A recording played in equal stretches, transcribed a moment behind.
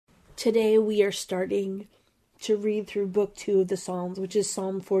Today we are starting to read through book 2 of the Psalms, which is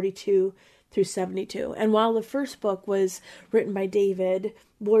Psalm 42 through 72. And while the first book was written by David,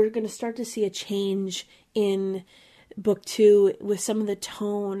 we're going to start to see a change in book 2 with some of the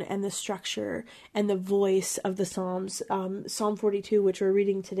tone and the structure and the voice of the Psalms. Psalm 42, which we're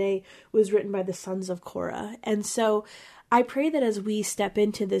reading today, was written by the sons of Korah. And so I pray that as we step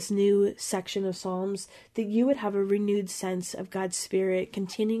into this new section of Psalms, that you would have a renewed sense of God's Spirit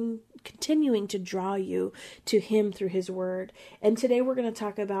continuing to draw you to Him through His Word. And today we're going to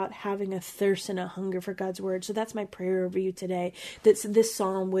talk about having a thirst and a hunger for God's Word. So that's my prayer over you today, that this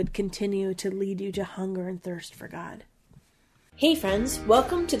psalm would continue to lead you to hunger and thirst for God. Hey friends,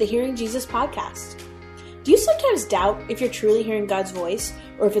 welcome to the Hearing Jesus podcast. Do you sometimes doubt if you're truly hearing God's voice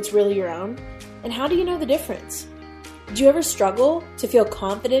or if it's really your own? And how do you know the difference? Do you ever struggle to feel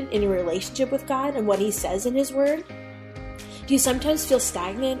confident in your relationship with God and what He says in His Word? Do you sometimes feel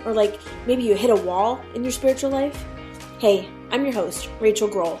stagnant or like maybe you hit a wall in your spiritual life? Hey, I'm your host, Rachel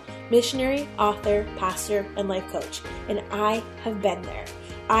Grohl, missionary, author, pastor, and life coach, and I have been there.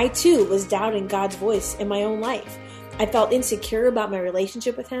 I too was doubting God's voice in my own life. I felt insecure about my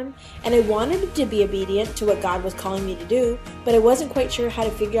relationship with Him, and I wanted to be obedient to what God was calling me to do, but I wasn't quite sure how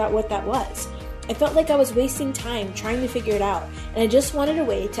to figure out what that was. I felt like I was wasting time trying to figure it out, and I just wanted a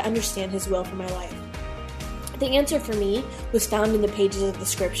way to understand His will for my life. The answer for me was found in the pages of the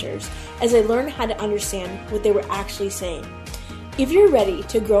scriptures, as I learned how to understand what they were actually saying. If you're ready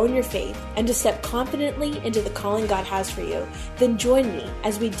to grow in your faith and to step confidently into the calling God has for you, then join me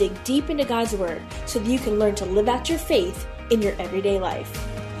as we dig deep into God's Word so that you can learn to live out your faith in your everyday life.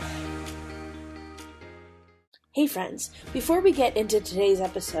 Hey friends, before we get into today's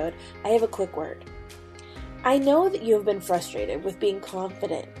episode, I have a quick word. I know that you have been frustrated with being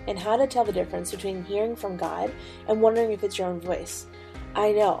confident in how to tell the difference between hearing from God and wondering if it's your own voice.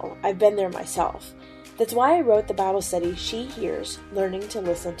 I know, I've been there myself. That's why I wrote the Bible study, She Hears, Learning to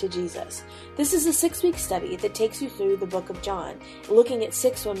Listen to Jesus. This is a 6-week study that takes you through the book of John, looking at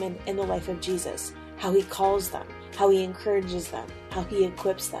 6 women in the life of Jesus, how He calls them, how He encourages them, how He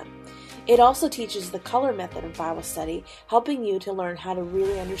equips them. It also teaches the color method of Bible study, helping you to learn how to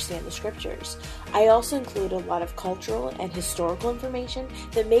really understand the scriptures. I also include a lot of cultural and historical information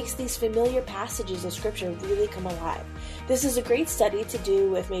that makes these familiar passages of scripture really come alive. This is a great study to do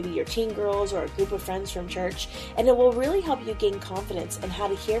with maybe your teen girls or a group of friends from church, and it will really help you gain confidence in how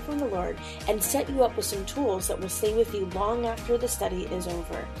to hear from the Lord and set you up with some tools that will stay with you long after the study is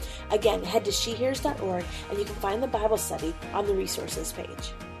over. Again, head to shehears.org and you can find the Bible study on the resources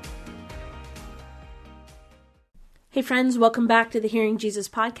page. Hey friends, welcome back to the Hearing Jesus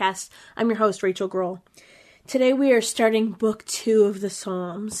podcast. I'm your host, Rachel Grohl. Today we are starting book 2 of the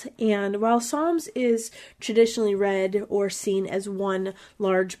Psalms, and while Psalms is traditionally read or seen as one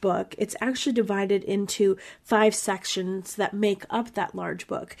large book, it's actually divided into 5 sections that make up that large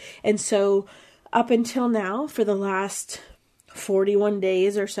book. And so up until now, for the last 41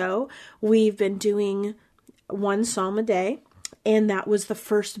 days or so, we've been doing one psalm a day. And that was the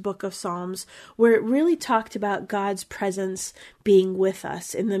first book of Psalms, where it really talked about God's presence being with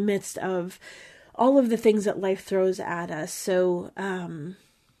us in the midst of all of the things that life throws at us. So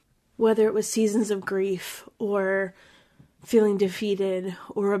whether it was seasons of grief or feeling defeated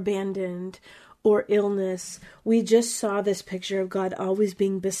or abandoned or illness, we just saw this picture of God always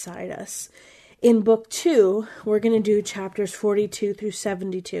being beside us. In book 2, we're going to do chapters 42 through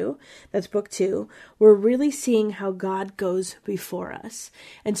 72. That's book 2. We're really seeing how God goes before us.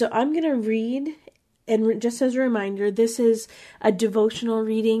 And so I'm going to read, and just as a reminder, this is a devotional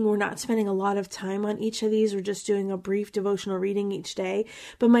reading. We're not spending a lot of time on each of these. We're just doing a brief devotional reading each day.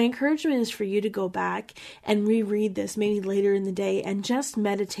 But my encouragement is for you to go back and reread this maybe later in the day and just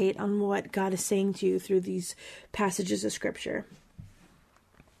meditate on what God is saying to you through these passages of Scripture.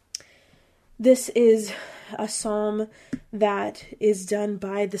 This is a psalm that is done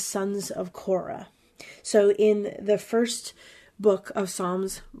by the sons of Korah. So in the first book of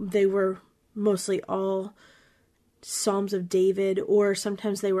Psalms, they were mostly all Psalms of David, or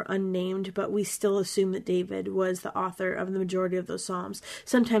sometimes they were unnamed, but we still assume that David was the author of the majority of those Psalms.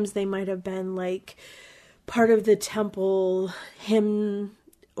 Sometimes they might have been like part of the temple hymn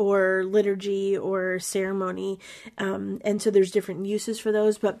or liturgy or ceremony. And so there's different uses for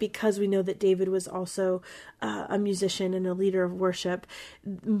those, but because we know that David was also a musician and a leader of worship,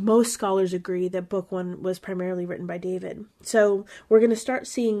 most scholars agree that book 1 was primarily written by David. So we're going to start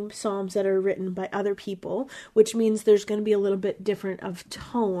seeing Psalms that are written by other people, which means there's going to be a little bit different of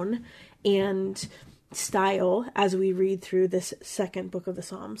tone and style as we read through this second book of the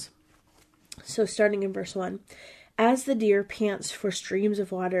Psalms. So starting in verse 1. As the deer pants for streams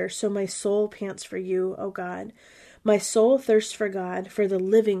of water, so my soul pants for you, O God. My soul thirsts for God, for the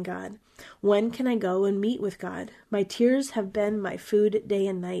living God. When can I go and meet with God? My tears have been my food day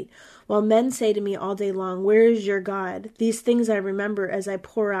and night, while men say to me all day long, where is your God? These things I remember as I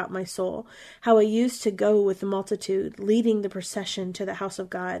pour out my soul, how I used to go with the multitude, leading the procession to the house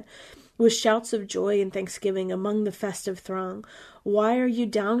of God, with shouts of joy and thanksgiving among the festive throng. Why are you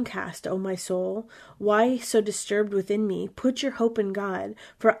downcast, O my soul? Why so disturbed within me? Put your hope in God,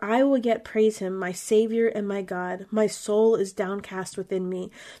 for I will yet praise him, my Savior and my God. My soul is downcast within me.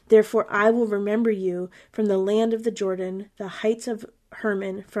 Therefore I will remember you from the land of the Jordan, the heights of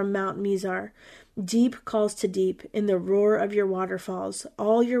Hermon, from Mount Mizar. Deep calls to deep in the roar of your waterfalls.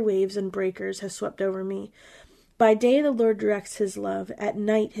 All your waves and breakers have swept over me. By day the Lord directs his love. At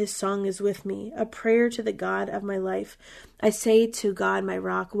night his song is with me, a prayer to the God of my life. I say to God, my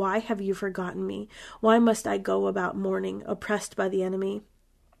rock, why have you forgotten me? Why must I go about mourning, oppressed by the enemy?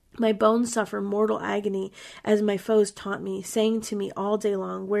 My bones suffer mortal agony as my foes taunt me, saying to me all day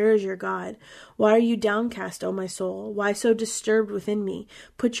long, where is your God? Why are you downcast, O my soul? Why so disturbed within me?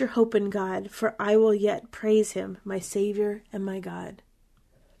 Put your hope in God, for I will yet praise him, my Savior and my God.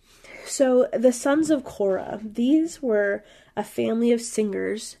 So the sons of Korah, these were a family of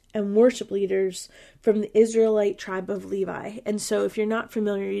singers and worship leaders from the Israelite tribe of Levi. And so if you're not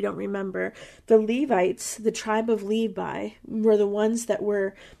familiar, you don't remember, the Levites, the tribe of Levi, were the ones that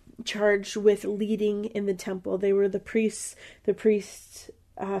were charged with leading in the temple. They were the priests,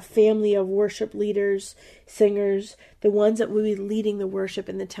 family of worship leaders, singers. The ones that would be leading the worship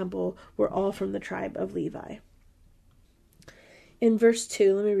in the temple were all from the tribe of Levi. In verse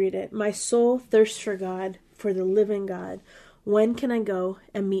 2, let me read it. My soul thirsts for God, for the living God. When can I go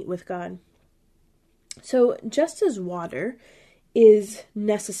and meet with God? So just as water is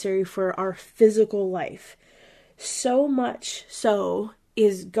necessary for our physical life, so much so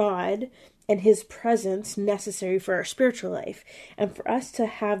is God and his presence necessary for our spiritual life. And for us to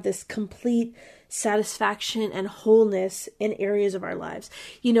have this complete satisfaction and wholeness in areas of our lives.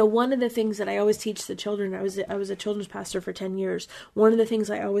 You know, one of the things that I always teach the children, I was a children's pastor for 10 years. One of the things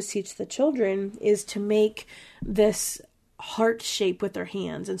I always teach the children is to make this heart shape with their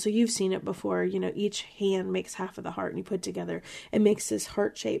hands. And so you've seen it before, you know, each hand makes half of the heart and you put together, it makes this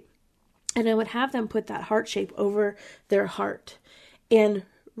heart shape. And I would have them put that heart shape over their heart and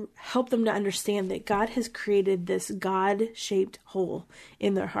help them to understand that God has created this God-shaped hole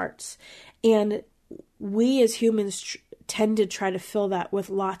in their hearts. And we as humans tend to try to fill that with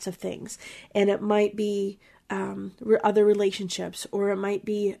lots of things. And it might be other relationships, or it might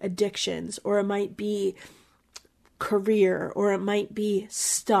be addictions, or it might be career, or it might be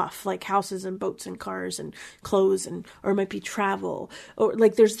stuff like houses and boats and cars and clothes, or it might be travel, or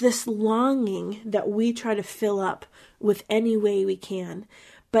like there's this longing that we try to fill up with any way we can.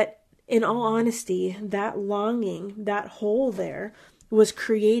 But in all honesty, that longing, that hole there, was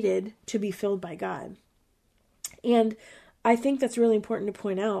created to be filled by God. And I think that's really important to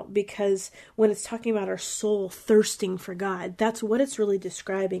point out, because when it's talking about our soul thirsting for God, that's what it's really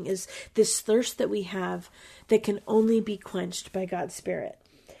describing, is this thirst that we have that can only be quenched by God's Spirit.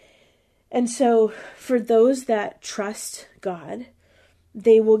 And so for those that trust God,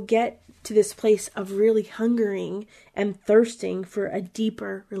 they will get to this place of really hungering and thirsting for a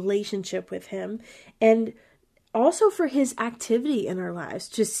deeper relationship with him, and also for his activity in our lives,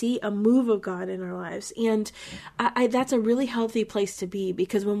 to see a move of God in our lives. And that's a really healthy place to be,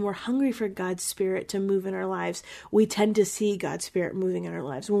 because when we're hungry for God's Spirit to move in our lives, we tend to see God's Spirit moving in our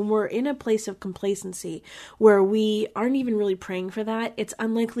lives. When we're in a place of complacency where we aren't even really praying for that, it's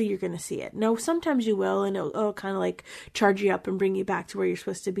unlikely you're going to see it. Now, sometimes you will, and it'll kind of like charge you up and bring you back to where you're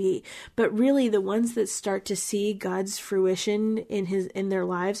supposed to be. But really, the ones that start to see God's fruition in their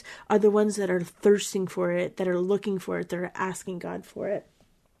lives are the ones that are thirsting for it, that are looking for it, they're asking God for it.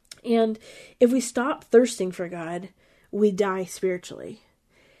 And if we stop thirsting for God, we die spiritually.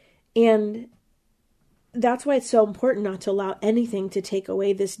 And that's why it's so important not to allow anything to take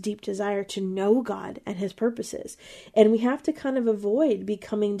away this deep desire to know God and his purposes. And we have to kind of avoid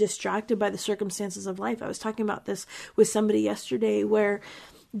becoming distracted by the circumstances of life. I was talking about this with somebody yesterday, where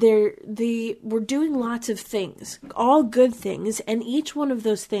they were doing lots of things, all good things, and each one of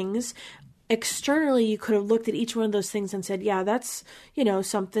those things, externally, you could have looked at each one of those things and said, yeah, that's,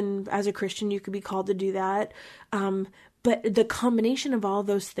 something as a Christian, you could be called to do that. But the combination of all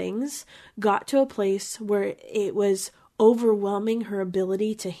those things got to a place where it was overwhelming her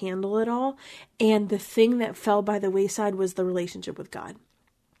ability to handle it all. And the thing that fell by the wayside was the relationship with God.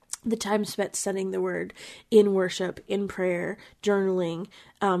 The time spent studying the word, in worship, in prayer, journaling,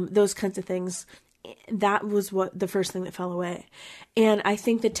 those kinds of things. that was what the first thing that fell away. And I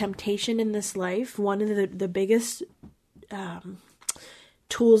think the temptation in this life, one of the biggest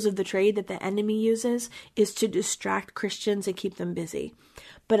tools of the trade that the enemy uses, is to distract Christians and keep them busy.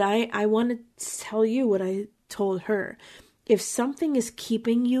 But I want to tell you what I told her. If something is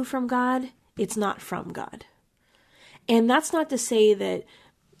keeping you from God, it's not from God. And that's not to say that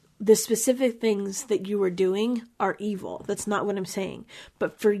the specific things that you are doing are evil. That's not what I'm saying.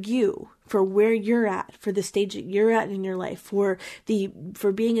 But for you, for where you're at, for the stage that you're at in your life, for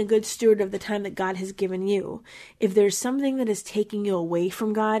being a good steward of the time that God has given you, if there's something that is taking you away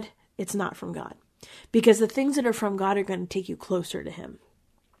from God, it's not from God. Because the things that are from God are going to take you closer to Him.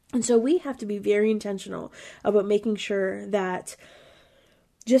 And so we have to be very intentional about making sure that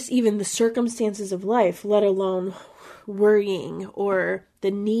just even the circumstances of life, let alone worrying or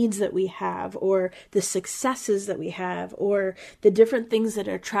the needs that we have or the successes that we have or the different things that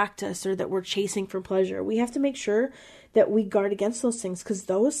attract us or that we're chasing for pleasure, we have to make sure that we guard against those things, because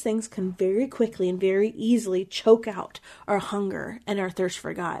those things can very quickly and very easily choke out our hunger and our thirst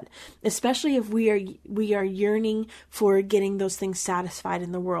for God, especially if we are yearning for getting those things satisfied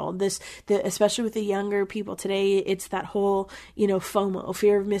in the world. Especially with the younger people today, it's that whole, FOMO,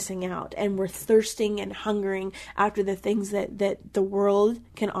 fear of missing out, and we're thirsting and hungering after the things that the world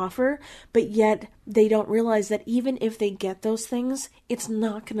can offer, but yet they don't realize that even if they get those things, it's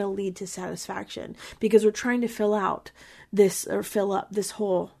not going to lead to satisfaction, because we're trying to fill up this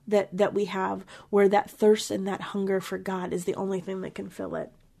hole that we have, where that thirst and that hunger for God is the only thing that can fill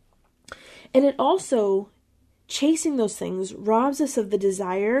it. And it also, chasing those things robs us of the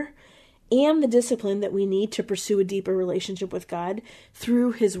desire and the discipline that we need to pursue a deeper relationship with God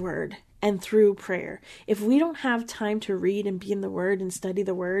through His Word and through prayer. If we don't have time to read and be in the Word and study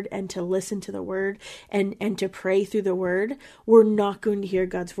the Word and to listen to the Word and to pray through the Word, we're not going to hear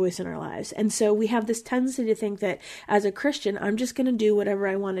God's voice in our lives. And so we have this tendency to think that as a Christian, I'm just going to do whatever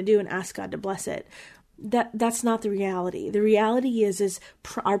I want to do and ask God to bless it. That's not the reality. The reality is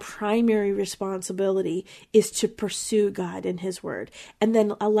our primary responsibility is to pursue God and His Word, and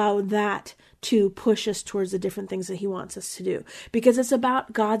then allow that to push us towards the different things that He wants us to do. Because it's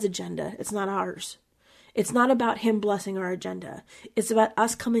about God's agenda. It's not ours. It's not about Him blessing our agenda. It's about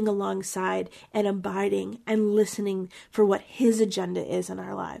us coming alongside and abiding and listening for what His agenda is in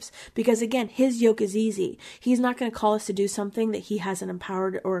our lives. Because again, His yoke is easy. He's not going to call us to do something that He hasn't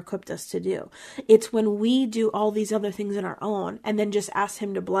empowered or equipped us to do. It's when we do all these other things on our own and then just ask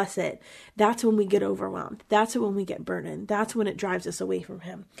Him to bless it, that's when we get overwhelmed. That's when we get burdened. That's when it drives us away from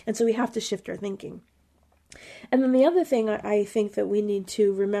Him. And so we have to shift our thinking. And then the other thing I think that we need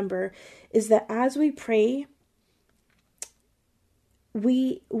to remember is that as we pray,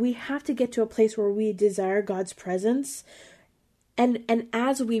 we have to get to a place where we desire God's presence. And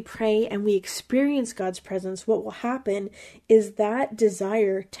as we pray and we experience God's presence, what will happen is that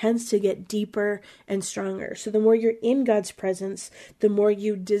desire tends to get deeper and stronger. So the more you're in God's presence, the more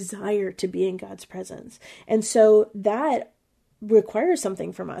you desire to be in God's presence. And so that requires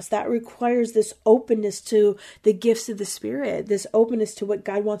something from us. That requires this openness to the gifts of the Spirit, this openness to what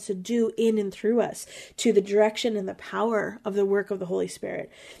God wants to do in and through us, to the direction and the power of the work of the Holy Spirit.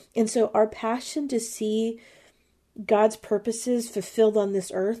 And so our passion to see God's purposes fulfilled on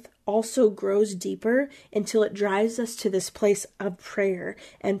this earth also grows deeper until it drives us to this place of prayer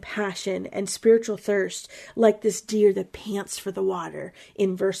and passion and spiritual thirst, like this deer that pants for the water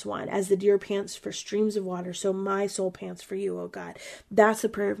in verse 1. As the deer pants for streams of water, so my soul pants for you, O God. That's the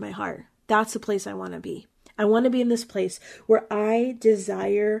prayer of my heart. That's the place I want to be. I want to be in this place where I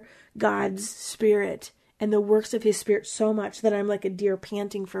desire God's Spirit and the works of His Spirit so much that I'm like a deer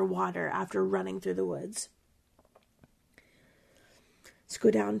panting for water after running through the woods. Let's go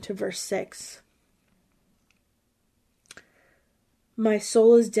down to verse 6. My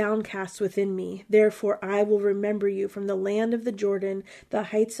soul is downcast within me. Therefore I will remember you from the land of the Jordan, the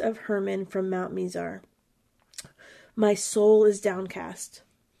heights of Hermon, from Mount Mizar. My soul is downcast.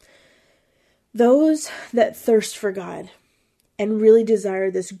 Those that thirst for God and really desire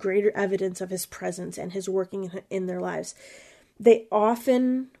this greater evidence of His presence and His working in their lives, we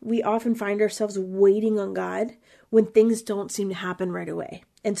often find ourselves waiting on God when things don't seem to happen right away.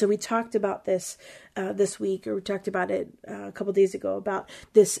 And so we talked about this this week, or we talked about it a couple days ago, about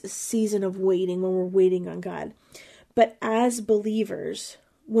this season of waiting, when we're waiting on God. But as believers,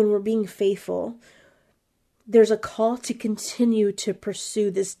 when we're being faithful, there's a call to continue to pursue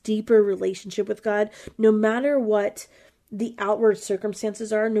this deeper relationship with God, no matter what the outward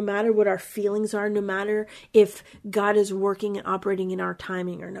circumstances are, no matter what our feelings are, no matter if God is working and operating in our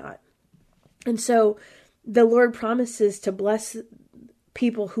timing or not. And so the Lord promises to bless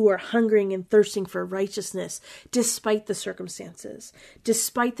people who are hungering and thirsting for righteousness, despite the circumstances,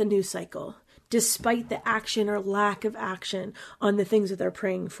 despite the news cycle, despite the action or lack of action on the things that they're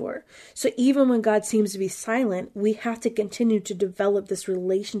praying for. So even when God seems to be silent, we have to continue to develop this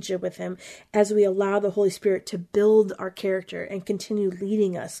relationship with him as we allow the Holy Spirit to build our character and continue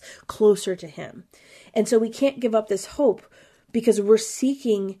leading us closer to him. And so we can't give up this hope because we're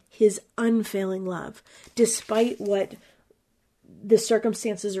seeking his unfailing love. Despite what the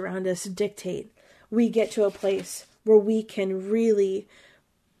circumstances around us dictate, we get to a place where we can really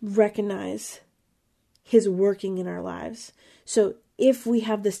recognize his working in our lives. So if we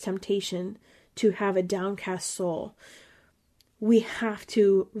have this temptation to have a downcast soul, we have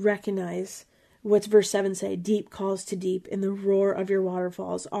to recognize what's verse 7 say, deep calls to deep in the roar of your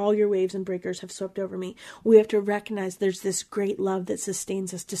waterfalls. All your waves and breakers have swept over me. We have to recognize there's this great love that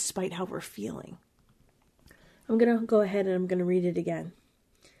sustains us despite how we're feeling. I'm going to go ahead and I'm going to read it again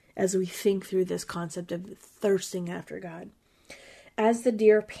as we think through this concept of thirsting after God. As the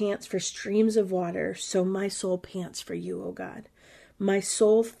deer pants for streams of water, so my soul pants for you, O God. My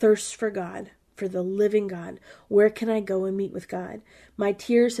soul thirsts for God, for the living God. Where can I go and meet with God? My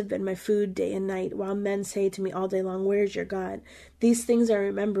tears have been my food day and night, while men say to me all day long, where's your God? These things I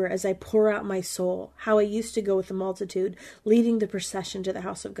remember as I pour out my soul, how I used to go with the multitude, leading the procession to the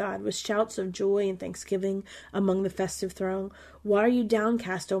house of God, with shouts of joy and thanksgiving among the festive throng. Why are you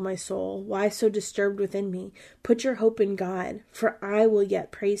downcast, O my soul? Why so disturbed within me? Put your hope in God, for I will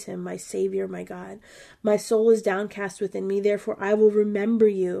yet praise him, my Savior, my God. My soul is downcast within me, therefore I will remember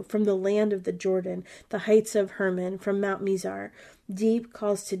you from the land of the Jordan, the heights of Hermon, from Mount Mizar. Deep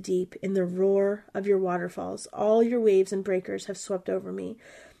calls to deep in the roar of your waterfalls. All your waves and breakers have swept over me.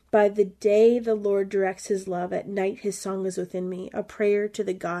 By the day the Lord directs his love, at night his song is within me, a prayer to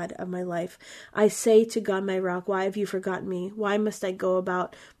the God of my life. I say to God my rock, why have you forgotten me? Why must I go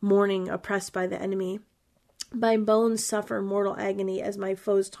about mourning, oppressed by the enemy? My bones suffer mortal agony as my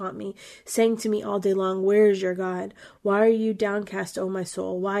foes taunt me, saying to me all day long, where is your God? Why are you downcast, O my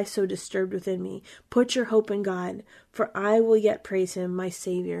soul? Why so disturbed within me? Put your hope in God, for I will yet praise him, my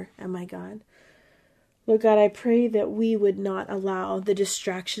Savior and my God. Lord God, I pray that we would not allow the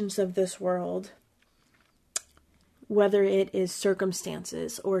distractions of this world, whether it is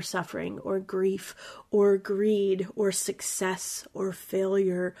circumstances or suffering or grief or greed or success or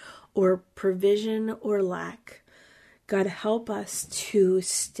failure or provision or lack. God, help us to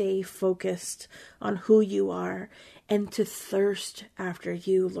stay focused on who you are and to thirst after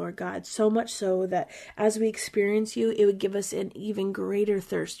you, Lord God, so much so that as we experience you, it would give us an even greater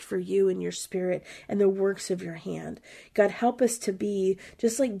thirst for you and your spirit and the works of your hand. God, help us to be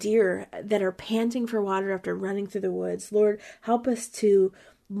just like deer that are panting for water after running through the woods. Lord, help us to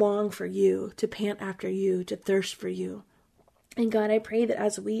long for you, to pant after you, to thirst for you. And God, I pray that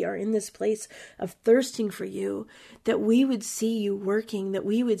as we are in this place of thirsting for you, that we would see you working, that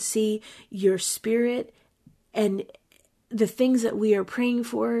we would see your spirit and the things that we are praying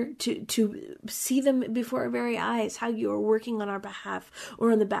for, to see them before our very eyes, how you are working on our behalf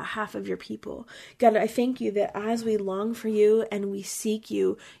or on the behalf of your people. God, I thank you that as we long for you and we seek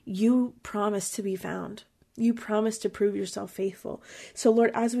you, you promise to be found. You promise to prove yourself faithful. So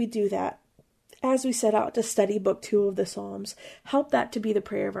Lord, as we do that, as we set out to study Book 2 of the Psalms, help that to be the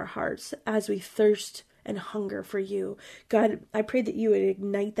prayer of our hearts as we thirst and hunger for you. God, I pray that you would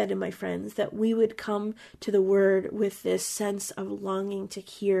ignite that in my friends, that we would come to the word with this sense of longing to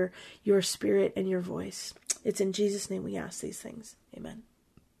hear your spirit and your voice. It's in Jesus' name we ask these things. Amen.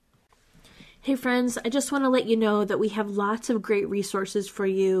 Hey friends, I just want to let you know that we have lots of great resources for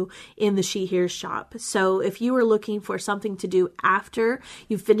you in the She Hears shop. So if you are looking for something to do after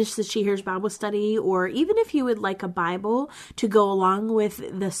you've finished the She Hears Bible study, or even if you would like a Bible to go along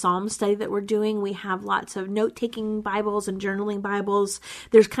with the Psalm study that we're doing, we have lots of note-taking Bibles and journaling Bibles.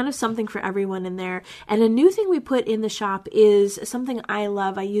 There's kind of something for everyone in there. And a new thing we put in the shop is something I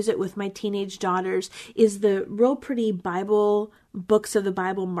love. I use it with my teenage daughters, is the real pretty Bible books of the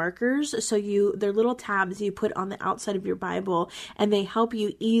Bible markers. So they're little tabs you put on the outside of your Bible, and they help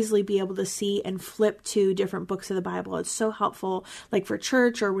you easily be able to see and flip to different books of the Bible. It's so helpful, like for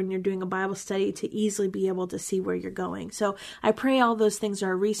church or when you're doing a Bible study, to easily be able to see where you're going. So I pray all those things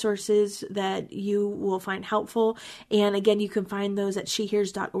are resources that you will find helpful. And again, you can find those at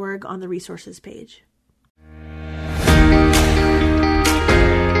shehears.org on the resources page.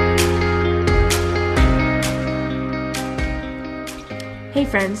 Hey Hey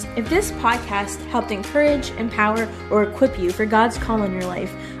friends, if this podcast helped encourage, empower, or equip you for God's call in your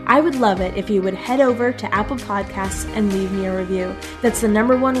life, I would love it if you would head over to Apple Podcasts and leave me a review. That's the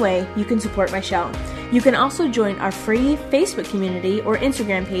 #1 way you can support my show. You can also join our free Facebook community or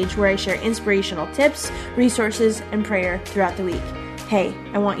Instagram page where I share inspirational tips, resources, and prayer throughout the week. Hey,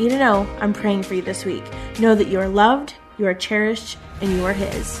 I want you to know I'm praying for you this week. Know that you are loved, you are cherished, and you are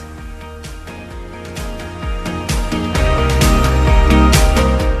His.